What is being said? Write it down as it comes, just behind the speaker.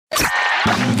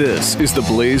This is the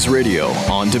Blaze Radio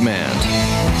on demand.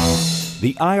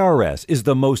 The IRS is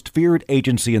the most feared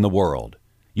agency in the world.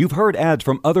 You've heard ads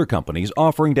from other companies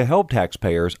offering to help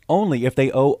taxpayers only if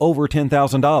they owe over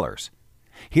 $10,000.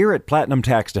 Here at Platinum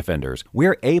Tax Defenders,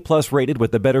 we're A-plus rated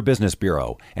with the Better Business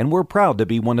Bureau, and we're proud to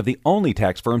be one of the only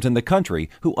tax firms in the country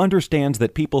who understands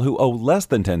that people who owe less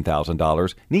than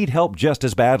 $10,000 need help just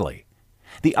as badly.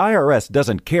 The IRS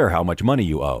doesn't care how much money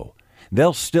you owe.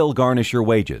 They'll still garnish your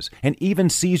wages and even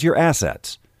seize your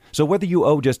assets. So whether you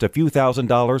owe just a few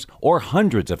 $1,000s or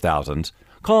hundreds of thousands,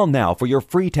 call now for your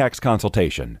free tax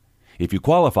consultation. If you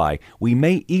qualify, we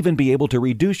may even be able to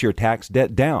reduce your tax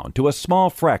debt down to a small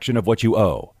fraction of what you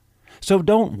owe. So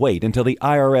don't wait until the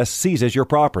IRS seizes your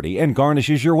property and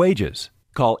garnishes your wages.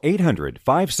 Call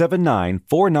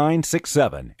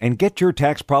 800-579-4967 and get your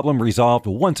tax problem resolved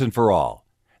once and for all.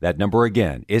 That number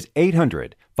again is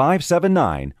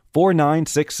 800-579-4967.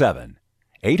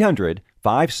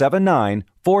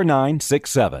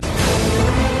 800-579-4967.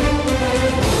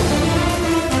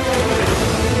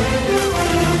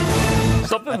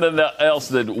 Something else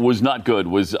that was not good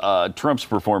was Trump's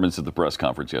performance at the press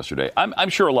conference yesterday. I'm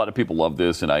sure a lot of people love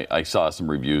this, and I saw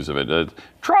some reviews of it.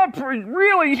 Trump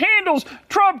really handles,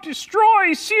 Trump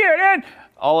destroys CNN.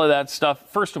 All of that stuff.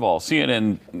 First of all,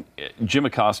 CNN, Jim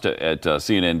Acosta at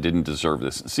CNN didn't deserve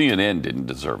this. CNN didn't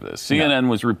deserve this. CNN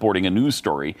was reporting a news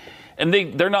story, and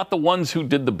they're not the ones who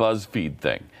did the BuzzFeed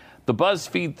thing. The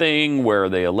BuzzFeed thing where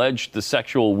they alleged the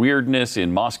sexual weirdness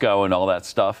in Moscow and all that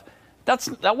stuff,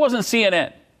 that wasn't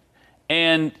CNN.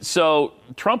 And so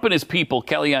Trump and his people,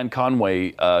 Kellyanne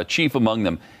Conway, chief among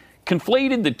them,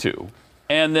 conflated the two.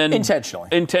 And then Intentionally.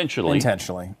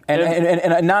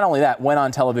 And not only that, went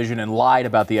on television and lied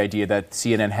about the idea that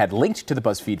CNN had linked to the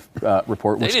BuzzFeed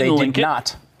report, which they did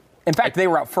not. In fact, they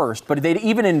were out first, but they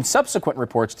even in subsequent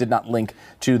reports did not link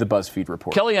to the BuzzFeed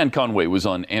report. Kellyanne Conway was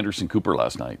on Anderson Cooper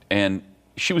last night, and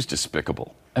she was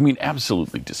despicable. I mean,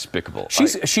 absolutely despicable.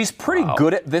 She's pretty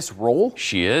good at this role.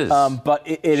 She is. But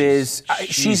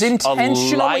she's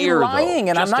intentionally lying,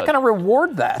 and I'm not going to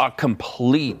reward that. A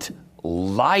complete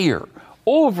liar.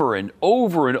 Over and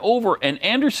over and over, and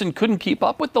Anderson couldn't keep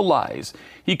up with the lies.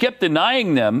 He kept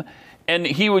denying them, and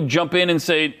he would jump in and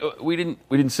say, "We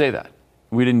didn't say that.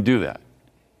 We didn't do that.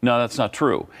 No, that's not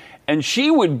true." And she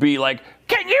would be like,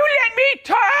 "Can you let me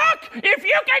talk? If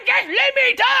you can just let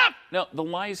me talk." No, the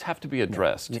lies have to be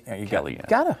addressed, Kellyanne.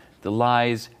 Gotta. The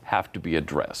lies have to be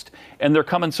addressed, and they're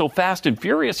coming so fast and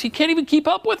furious. He can't even keep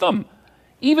up with them.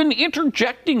 Even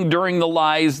interjecting during the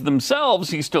lies themselves,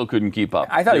 he still couldn't keep up.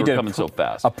 I thought he did coming so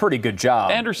fast. A pretty good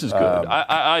job. Anderson's good.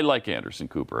 I like Anderson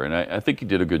Cooper, and I think he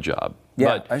did a good job.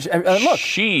 Yeah. But look,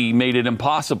 she made it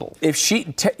impossible. If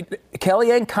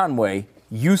Kellyanne Conway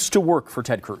used to work for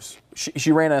Ted Cruz.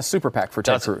 She ran a super PAC for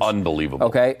Ted Cruz. That's unbelievable.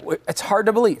 Okay? It's hard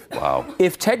to believe. Wow.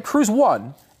 If Ted Cruz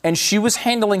won and she was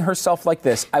handling herself like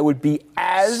this, I would be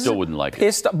still wouldn't like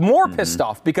pissed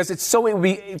off because it would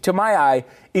be, to my eye,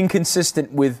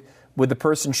 inconsistent with the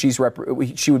person she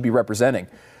would be representing.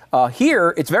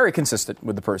 Here, it's very consistent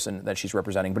with the person that she's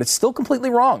representing, but it's still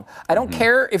completely wrong. I don't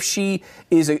care if she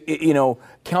is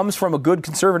comes from a good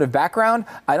conservative background.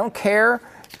 I don't care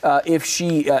if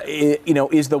she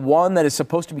is the one that is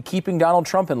supposed to be keeping Donald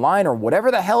Trump in line or whatever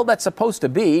the hell that's supposed to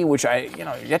be, which I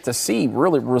yet to see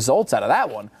really results out of that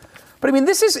one. But I mean,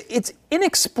 it's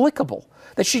inexplicable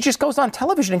that she just goes on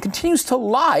television and continues to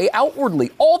lie outwardly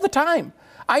all the time.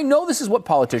 I know this is what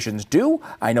politicians do.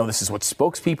 I know this is what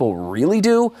spokespeople really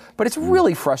do, but it's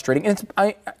really frustrating. And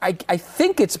I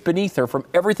think it's beneath her from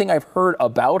everything I've heard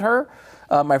about her.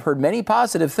 I've heard many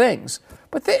positive things.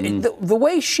 But the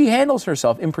way she handles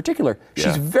herself in particular,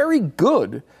 she's very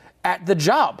good at the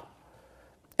job.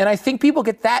 And I think people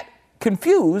get that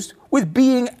confused with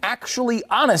being actually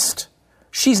honest.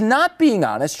 She's not being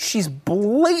honest. She's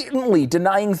blatantly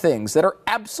denying things that are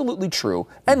absolutely true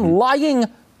and lying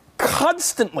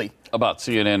constantly. About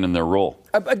CNN and their role.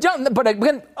 But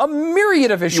again, a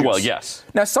myriad of issues. Well, yes.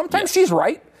 Now, sometimes she's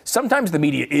right. Sometimes the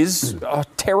media is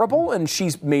terrible, and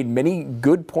she's made many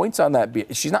good points on that.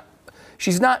 She's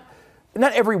not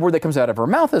every word that comes out of her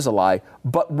mouth is a lie,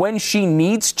 but when she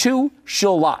needs to,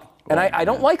 she'll lie. And I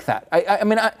don't like that. I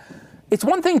mean, it's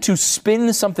one thing to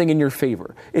spin something in your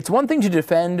favor. It's one thing to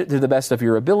defend to the best of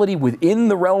your ability within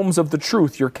the realms of the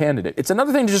truth your candidate. It's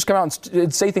another thing to just come out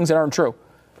and say things that aren't true.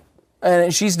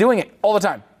 And she's doing it all the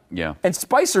time. Yeah. And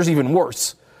Spicer's even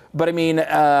worse. But, I mean,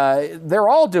 they're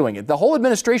all doing it. The whole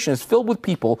administration is filled with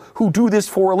people who do this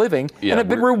for a living and have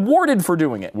been rewarded for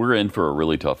doing it. We're in for a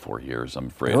really tough 4 years, I'm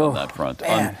afraid, on that front.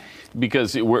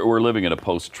 Because we're living in a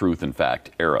post-truth and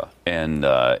fact era. And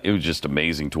it was just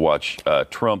amazing to watch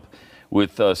Trump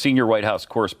with senior White House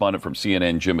correspondent from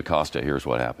CNN, Jim Acosta. Here's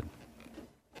what happened.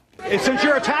 Since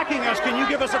you're attacking us, can you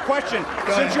give us a question?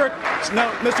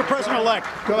 Mr. President-elect.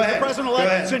 Go ahead. Mr.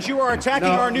 President-elect, since you are attacking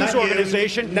our news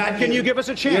organization, can you give us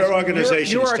a chance? Your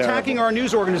organization You are is attacking terrible. our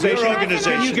news organization. Your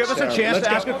organization Can you give is us a terrible. chance Let's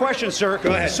to ask go. a question, sir?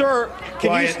 Go ahead. Sir, can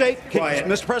Quiet. you state, Quiet.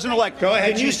 Mr. President-elect, Go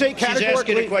ahead. can you state She's asking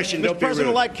categorically, a question. Mr. Don't be rude.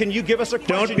 President-elect, can you give us a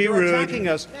question? Don't be You're rude. attacking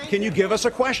us. Can you give us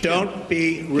a question? Don't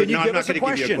be rude. Can you No, give I'm us not a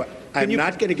going to give you a question? question. I'm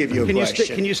not going to give you a Can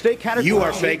question. you state categorically? You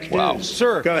are fake news.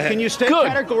 Sir, Go ahead. can you state Good.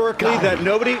 categorically that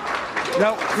nobody...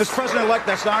 No, Mr. President-elect,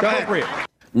 that's not Go ahead. appropriate.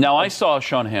 Now, I saw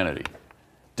Sean Hannity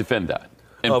defend that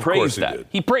and Of course praise he that. did.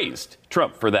 He praised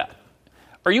Trump for that.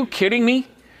 Are you kidding me?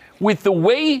 With the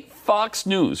way Fox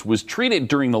News was treated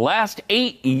during the last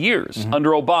 8 years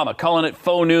under Obama, calling it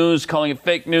faux news, calling it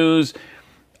fake news,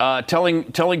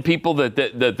 telling people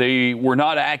that they were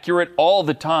not accurate all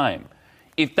the time.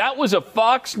 If that was a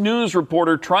Fox News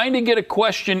reporter trying to get a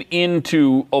question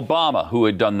into Obama who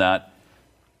had done that,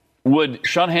 would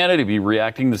Sean Hannity be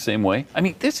reacting the same way? I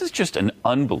mean, this is just an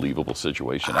unbelievable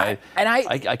situation. I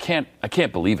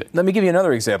can't believe it. Let me give you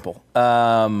another example.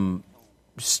 Sean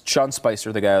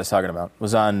Spicer, the guy I was talking about,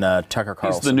 was on Tucker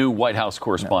Carlson. He's the new White House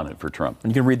correspondent for Trump.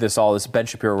 And you can read this all. Ben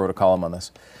Shapiro wrote a column on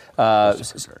this.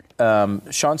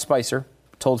 Sean Spicer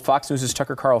told Fox News'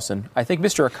 Tucker Carlson, I think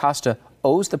Mr. Acosta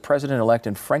owes the president-elect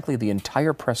and, frankly, the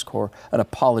entire press corps an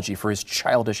apology for his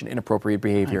childish and inappropriate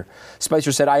behavior.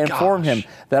 Spicer said, I informed him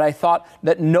that I thought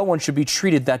that no one should be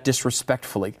treated that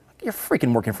disrespectfully. You're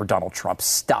freaking working for Donald Trump.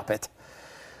 Stop it.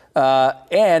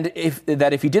 And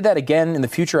if he did that again in the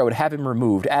future, I would have him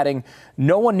removed, adding,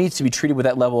 no one needs to be treated with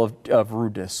that level of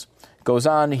rudeness. Goes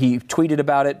on, he tweeted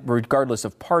about it, regardless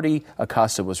of party,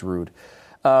 Acosta was rude.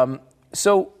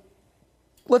 So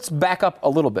let's back up a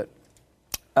little bit.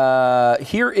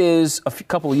 Here is a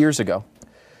couple of years ago.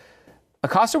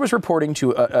 Acosta was reporting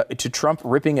to Trump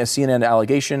ripping a CNN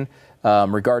allegation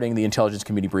regarding the Intelligence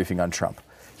Committee briefing on Trump.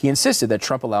 He insisted that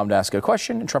Trump allow him to ask a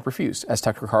question, and Trump refused. As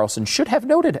Tucker Carlson should have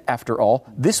noted, after all,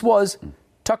 this was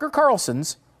Tucker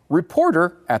Carlson's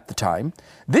reporter at the time.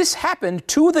 This happened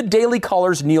to the Daily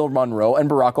Caller's Neil Monroe and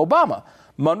Barack Obama.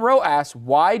 Monroe asked,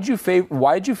 why'd you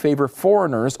favor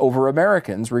foreigners over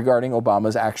Americans regarding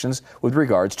Obama's actions with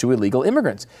regards to illegal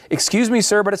immigrants? Excuse me,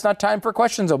 sir, but it's not time for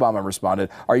questions, Obama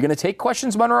responded. Are you going to take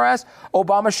questions, Monroe asked?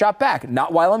 Obama shot back,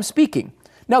 not while I'm speaking.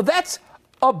 Now, that's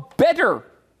a better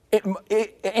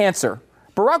answer.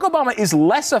 Barack Obama is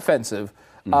less offensive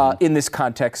in this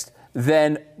context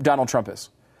than Donald Trump is.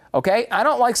 Okay? I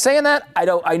don't like saying that.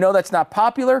 I know that's not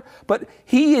popular, but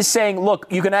he is saying, look,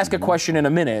 you can ask a question in a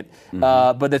minute,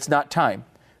 but it's not time.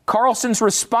 Carlson's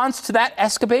response to that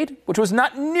escapade, which was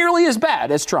not nearly as bad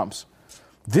as Trump's,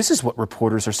 this is what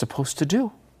reporters are supposed to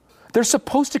do. They're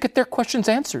supposed to get their questions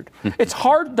answered. It's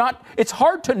hard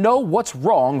to know what's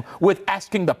wrong with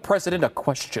asking the president a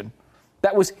question.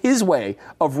 That was his way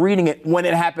of reading it when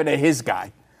it happened to his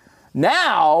guy.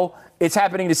 Now it's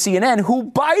happening to CNN, who,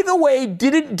 by the way,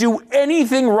 didn't do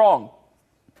anything wrong.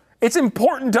 It's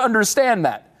important to understand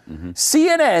that.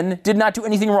 CNN did not do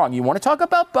anything wrong. You want to talk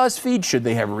about BuzzFeed? Should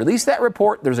they have released that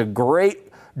report? There's a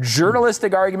great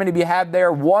journalistic argument to be had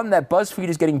there. One, that BuzzFeed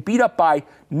is getting beat up by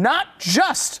not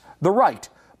just the right,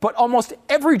 but almost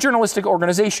every journalistic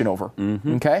organization over.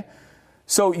 Okay?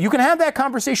 So you can have that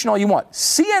conversation all you want.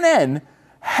 CNN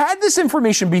had this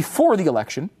information before the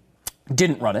election,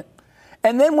 didn't run it.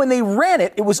 And then when they ran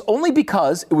it, it was only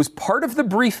because it was part of the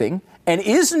briefing and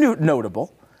is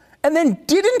notable, and then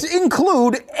didn't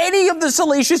include any of the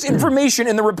salacious information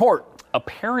in the report.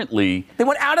 Apparently, they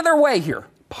went out of their way here.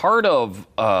 Part of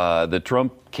the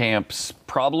Trump camp's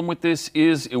problem with this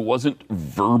is it wasn't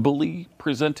verbally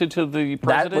presented to the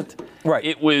president. Right.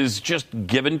 It was just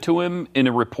given to him in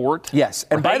a report. Yes.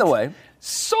 And by the way,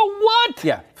 so what?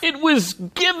 Yeah. It was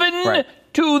given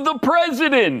to the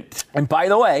president. And by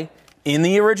the way, in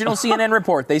the original CNN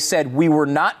report, they said we were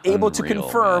not able to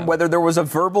confirm whether there was a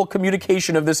verbal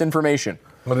communication of this information.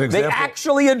 They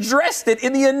actually addressed it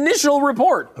in the initial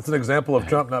report. That's an example of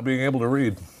Trump not being able to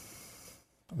read.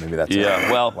 Maybe that's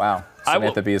well, wow.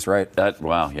 Samantha Bee is right.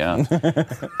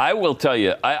 I will tell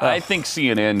you, I think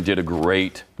CNN did a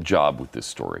great job with this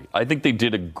story. I think they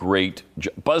did a great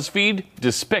job. BuzzFeed,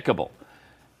 despicable.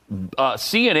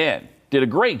 CNN did a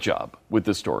great job with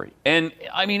the story. And,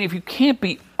 I mean, if you can't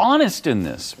be honest in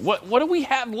this, what do we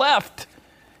have left?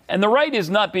 And the right is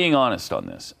not being honest on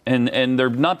this. And they're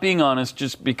not being honest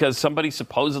just because somebody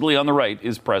supposedly on the right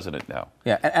is president now.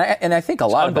 Yeah, and I think a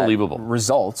lot of that unbelievable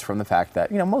results from the fact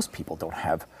that, most people don't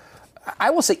have...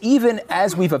 I will say, even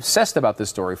as we've obsessed about this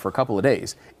story for a couple of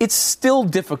days, it's still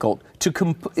difficult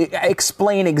to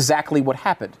explain exactly what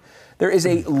happened. There is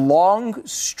a long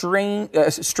string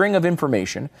of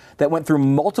information that went through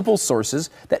multiple sources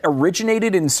that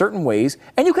originated in certain ways,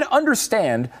 and you can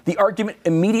understand the argument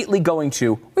immediately going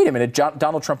to, wait a minute,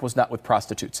 Donald Trump was not with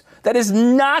prostitutes. That is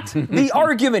not the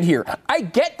argument here. I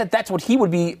get that that's what he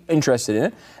would be interested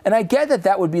in, and I get that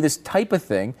that would be this type of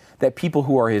thing that people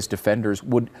who are his defenders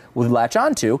would latch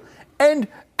onto. And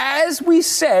as we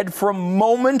said from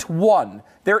moment one,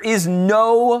 there is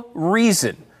no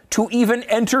reason to even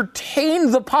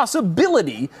entertain the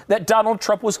possibility that Donald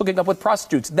Trump was hooking up with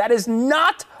prostitutes. That is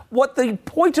not what the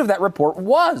point of that report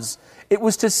was. It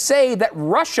was to say that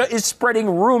Russia is spreading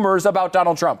rumors about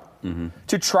Donald Trump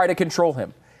to try to control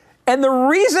him. And the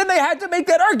reason they had to make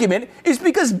that argument is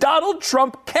because Donald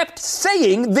Trump kept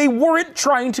saying they weren't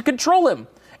trying to control him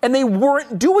and they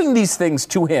weren't doing these things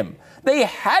to him. They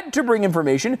had to bring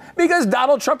information because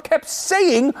Donald Trump kept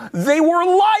saying they were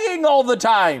lying all the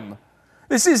time.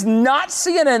 This is not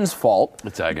CNN's fault.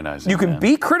 It's agonizing. You can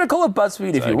be critical of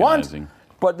BuzzFeed if you want,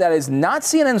 but that is not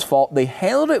CNN's fault. They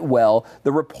handled it well.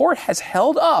 The report has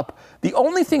held up. The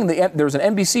only thing, there was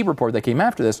an NBC report that came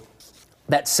after this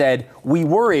that said we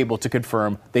were able to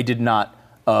confirm they did not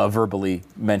verbally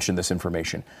mention this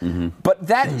information. But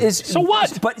that is... So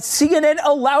what? But CNN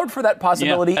allowed for that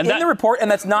possibility in the report, and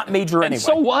that's not major anyway.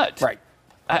 So what? Right.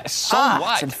 What?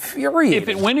 It's infuriating. If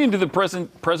it went into the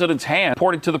president's hand,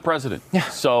 reported to the president. Yeah.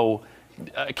 So,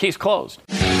 case closed.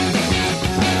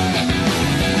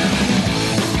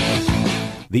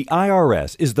 The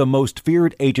IRS is the most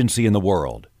feared agency in the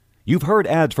world. You've heard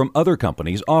ads from other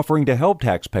companies offering to help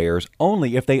taxpayers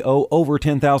only if they owe over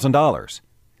 $10,000.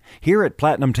 Here at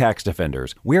Platinum Tax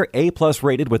Defenders, we're A-plus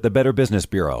rated with the Better Business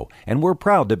Bureau, and we're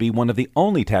proud to be one of the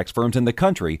only tax firms in the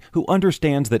country who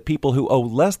understands that people who owe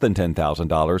less than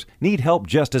 $10,000 need help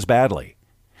just as badly.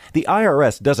 The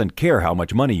IRS doesn't care how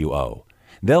much money you owe.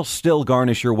 They'll still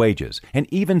garnish your wages and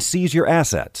even seize your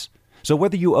assets. So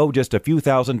whether you owe just a few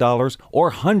 $1,000s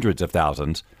or hundreds of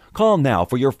thousands, call now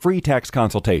for your free tax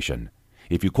consultation.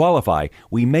 If you qualify,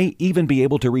 we may even be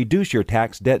able to reduce your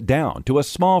tax debt down to a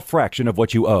small fraction of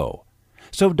what you owe.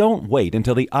 So don't wait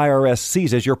until the IRS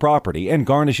seizes your property and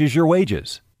garnishes your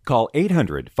wages. Call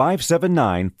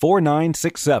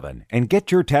 800-579-4967 and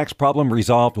get your tax problem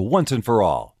resolved once and for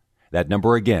all. That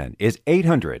number again is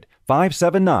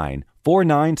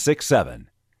 800-579-4967.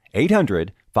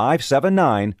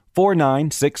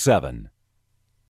 800-579-4967.